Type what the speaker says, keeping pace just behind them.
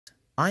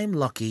I am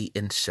lucky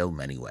in so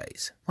many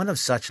ways. One of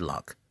such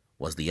luck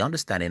was the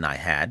understanding I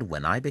had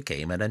when I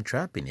became an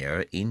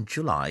entrepreneur in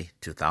July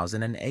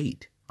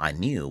 2008. I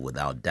knew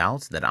without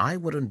doubt that I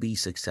wouldn't be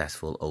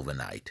successful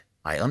overnight.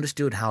 I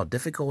understood how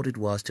difficult it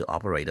was to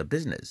operate a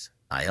business.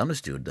 I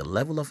understood the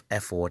level of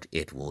effort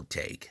it will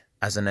take.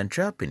 As an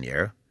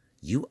entrepreneur,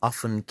 you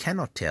often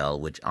cannot tell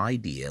which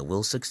idea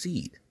will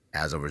succeed.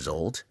 As a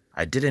result,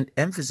 I didn't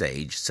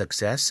envisage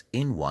success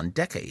in one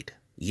decade.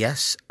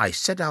 Yes, I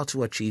set out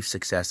to achieve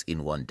success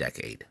in one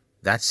decade.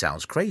 That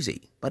sounds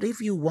crazy, but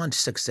if you want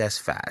success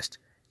fast,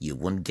 you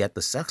won't get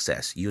the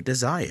success you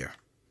desire.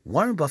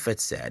 Warren Buffett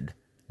said,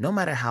 no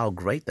matter how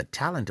great the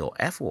talent or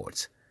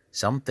efforts,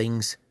 some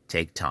things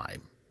take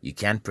time. You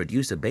can't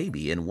produce a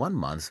baby in 1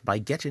 month by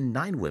getting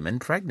 9 women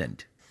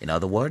pregnant. In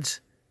other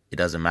words, it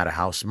doesn't matter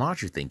how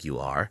smart you think you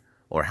are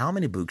or how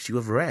many books you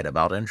have read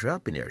about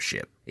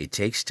entrepreneurship. It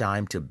takes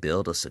time to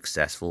build a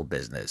successful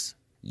business.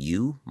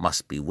 You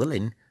must be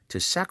willing to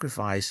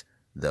sacrifice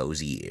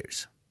those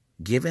years,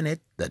 giving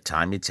it the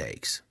time it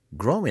takes.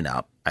 Growing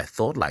up, I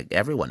thought like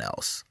everyone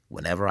else.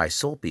 Whenever I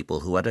saw people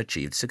who had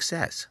achieved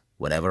success,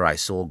 whenever I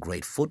saw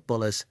great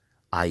footballers,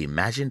 I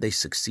imagined they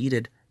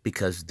succeeded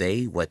because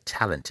they were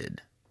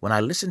talented. When I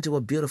listened to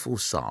a beautiful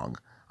song,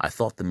 I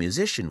thought the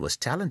musician was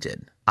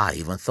talented. I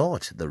even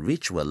thought the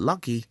rich were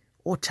lucky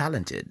or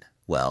talented.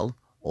 Well,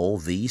 all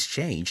these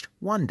changed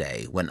one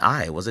day when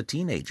I was a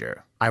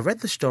teenager. I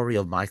read the story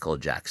of Michael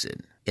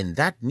Jackson. In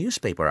that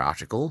newspaper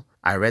article,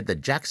 I read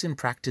that Jackson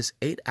practiced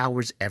 8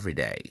 hours every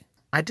day.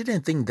 I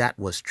didn't think that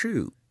was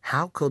true.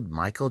 How could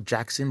Michael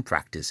Jackson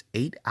practice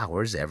 8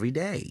 hours every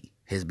day?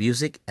 His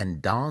music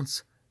and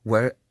dance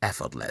were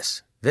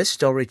effortless. This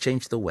story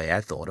changed the way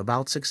I thought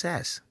about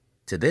success.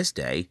 To this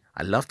day,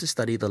 I love to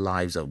study the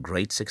lives of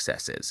great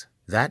successes.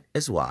 That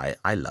is why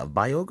I love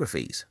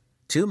biographies.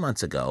 2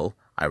 months ago,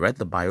 I read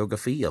the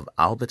biography of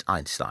Albert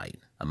Einstein.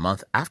 A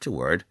month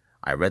afterward,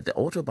 I read the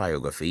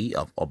autobiography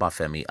of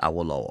Obafemi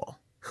Awolowo,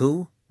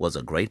 who was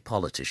a great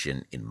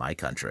politician in my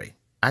country.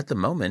 At the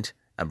moment,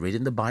 I'm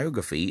reading the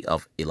biography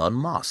of Elon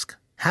Musk.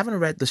 Having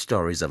read the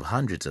stories of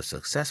hundreds of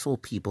successful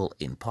people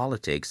in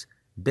politics,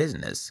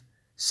 business,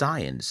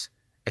 science,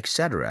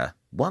 etc.,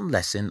 one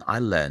lesson I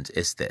learned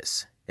is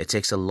this. It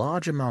takes a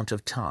large amount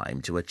of time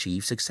to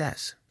achieve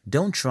success.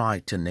 Don't try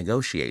to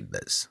negotiate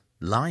this.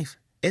 Life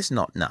is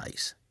not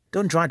nice.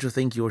 Don't try to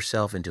think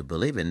yourself into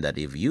believing that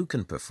if you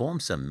can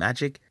perform some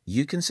magic,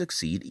 you can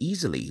succeed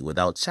easily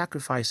without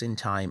sacrificing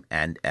time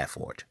and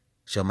effort.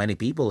 So many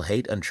people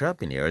hate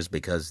entrepreneurs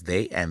because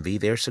they envy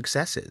their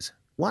successes.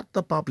 What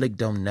the public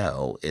don't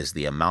know is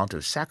the amount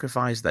of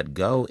sacrifice that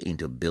go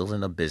into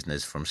building a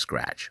business from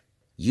scratch.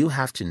 You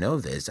have to know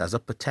this as a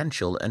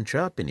potential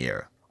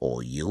entrepreneur,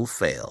 or you'll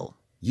fail.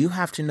 You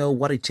have to know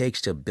what it takes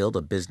to build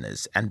a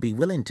business and be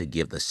willing to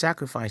give the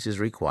sacrifices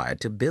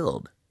required to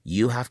build.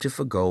 You have to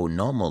forgo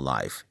normal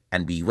life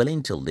and be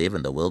willing to live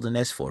in the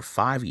wilderness for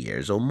 5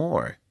 years or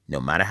more. No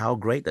matter how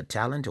great the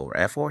talent or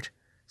effort,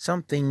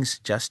 some things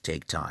just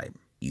take time.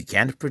 You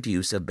can't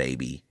produce a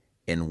baby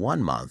in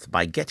 1 month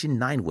by getting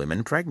 9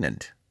 women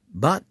pregnant.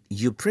 But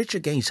you preach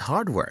against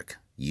hard work,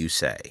 you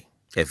say.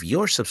 If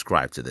you're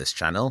subscribed to this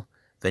channel,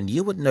 then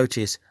you would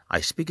notice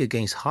I speak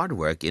against hard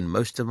work in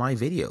most of my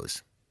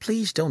videos.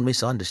 Please don't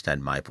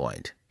misunderstand my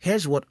point.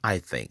 Here's what I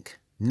think.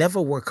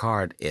 Never work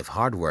hard if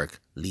hard work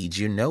leads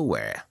you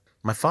nowhere.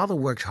 My father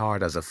worked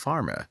hard as a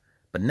farmer,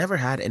 but never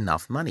had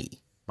enough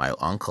money. My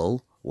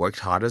uncle worked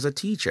hard as a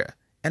teacher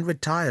and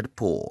retired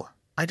poor.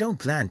 I don't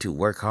plan to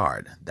work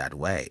hard that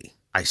way.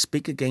 I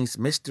speak against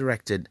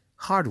misdirected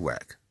hard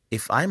work.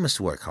 If I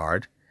must work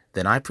hard,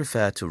 then I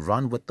prefer to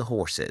run with the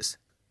horses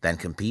than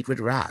compete with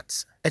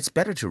rats. It's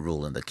better to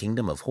rule in the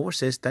kingdom of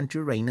horses than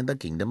to reign in the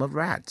kingdom of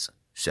rats.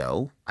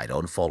 So I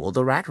don't follow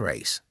the rat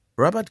race.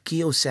 Robert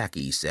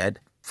Kiyosaki said,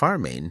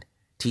 farming,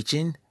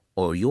 teaching,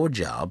 or your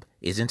job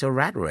isn't a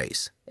rat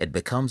race. It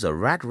becomes a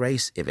rat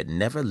race if it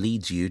never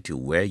leads you to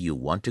where you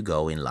want to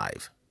go in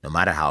life. No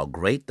matter how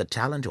great the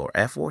talent or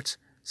efforts,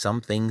 some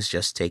things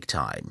just take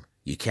time.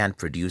 You can't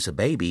produce a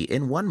baby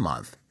in 1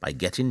 month by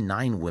getting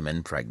 9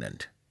 women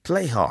pregnant.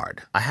 Play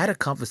hard. I had a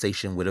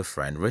conversation with a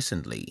friend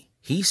recently.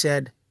 He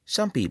said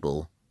some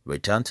people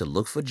return to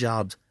look for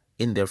jobs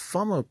in their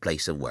former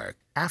place of work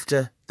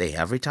after they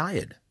have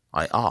retired.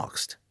 I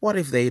asked, what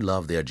if they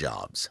love their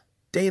jobs?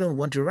 They don't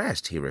want to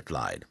rest, he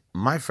replied.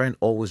 My friend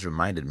always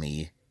reminded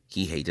me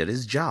he hated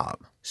his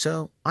job.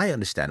 So I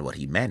understand what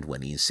he meant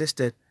when he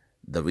insisted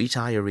the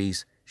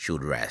retirees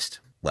should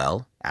rest.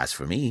 Well, as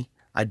for me,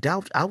 I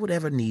doubt I would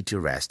ever need to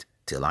rest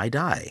till I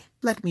die.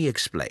 Let me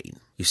explain.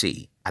 You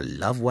see, I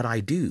love what I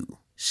do,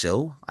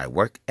 so I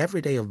work every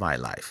day of my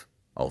life.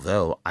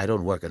 Although I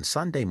don't work on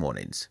Sunday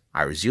mornings,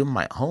 I resume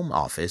my home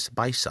office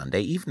by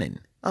Sunday evening.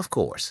 Of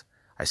course,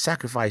 I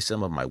sacrifice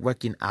some of my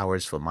working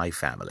hours for my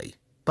family.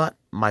 But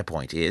my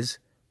point is,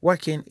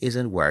 working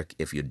isn't work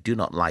if you do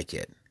not like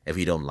it. If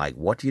you don't like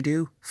what you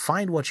do,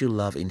 find what you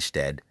love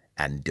instead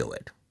and do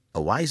it.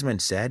 A wise man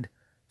said,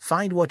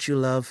 find what you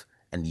love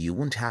and you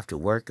won't have to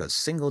work a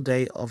single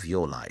day of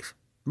your life.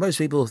 Most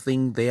people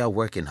think they are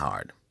working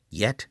hard,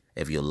 Yet,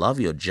 if you love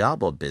your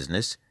job or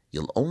business,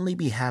 you'll only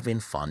be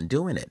having fun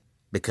doing it.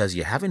 Because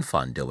you're having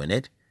fun doing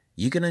it,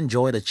 you can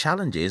enjoy the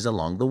challenges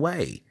along the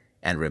way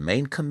and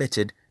remain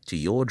committed to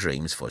your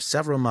dreams for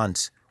several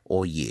months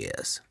or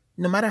years.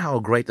 No matter how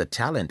great the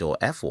talent or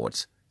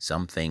efforts,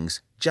 some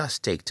things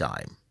just take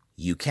time.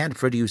 You can't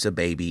produce a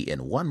baby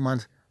in 1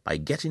 month by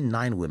getting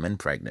 9 women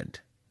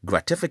pregnant.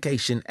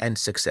 Gratification and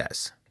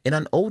success. In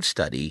an old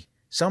study,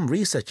 some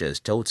researchers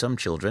told some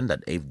children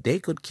that if they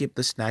could keep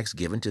the snacks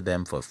given to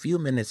them for a few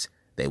minutes,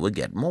 they would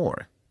get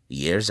more.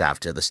 Years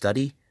after the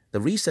study,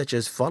 the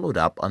researchers followed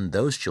up on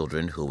those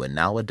children who were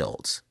now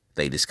adults.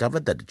 They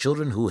discovered that the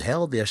children who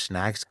held their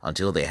snacks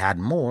until they had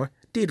more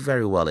did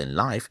very well in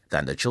life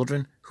than the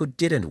children who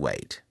didn't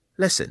wait.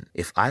 Listen,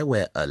 if I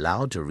were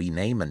allowed to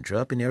rename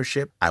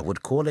entrepreneurship, I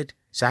would call it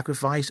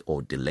sacrifice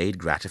or delayed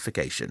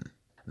gratification.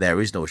 There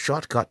is no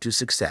shortcut to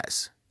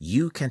success.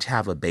 You can't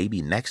have a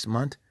baby next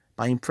month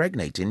by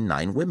impregnating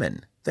 9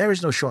 women. There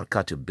is no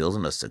shortcut to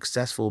building a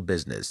successful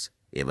business,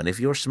 even if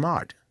you're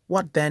smart.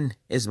 What then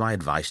is my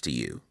advice to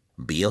you?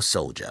 Be a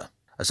soldier.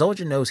 A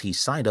soldier knows he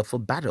signed up for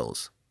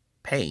battles,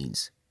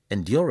 pains,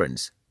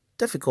 endurance,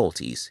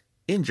 difficulties,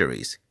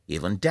 injuries,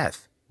 even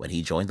death when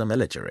he joined the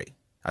military.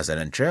 As an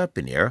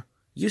entrepreneur,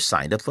 you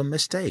signed up for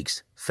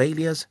mistakes,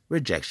 failures,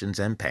 rejections,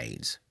 and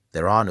pains.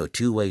 There are no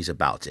two ways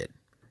about it.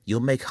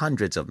 You'll make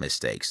hundreds of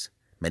mistakes.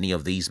 Many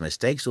of these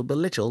mistakes will be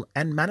little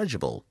and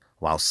manageable,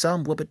 while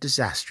some will be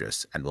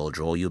disastrous and will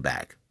draw you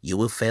back. You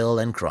will fail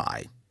and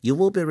cry. You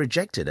will be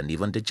rejected and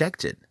even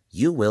dejected.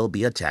 You will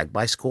be attacked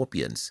by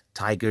scorpions,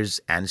 tigers,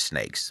 and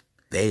snakes.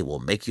 They will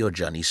make your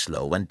journey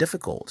slow and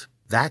difficult.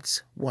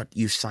 That's what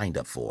you signed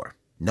up for.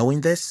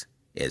 Knowing this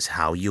is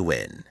how you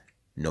win.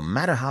 No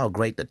matter how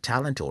great the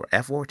talent or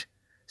effort,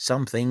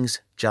 some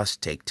things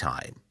just take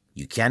time.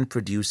 You can't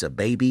produce a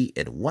baby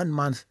in 1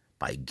 month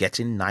by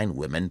getting 9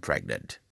 women pregnant.